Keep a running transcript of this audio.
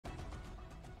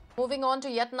Moving on to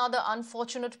yet another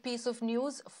unfortunate piece of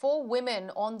news. 4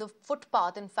 women on the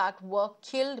footpath, in fact, were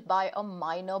killed by a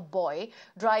minor boy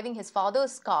driving his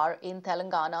father's car in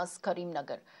Telangana's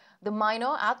Karimnagar. The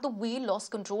minor at the wheel lost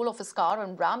control of his car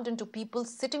and rammed into people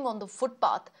sitting on the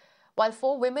footpath. While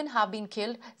 4 women have been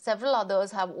killed, several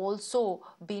others have also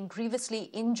been grievously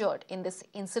injured in this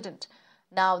incident.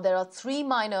 Now, there are 3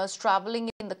 minors traveling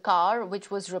in the car,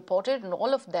 which was reported, and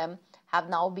all of them have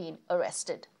now been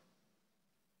arrested.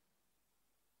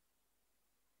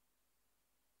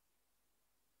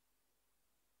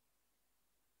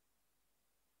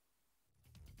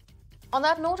 On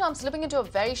that note, I'm slipping into a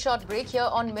very short break here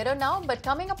on Mirror Now. But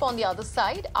coming up on the other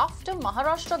side, after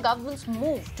Maharashtra government's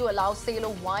move to allow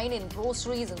sale of wine in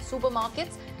groceries and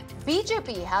supermarkets,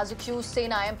 BJP has accused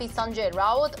Sena MP Sanjay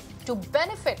Raut to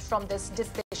benefit from this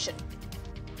decision.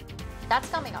 That's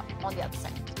coming up on the other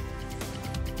side.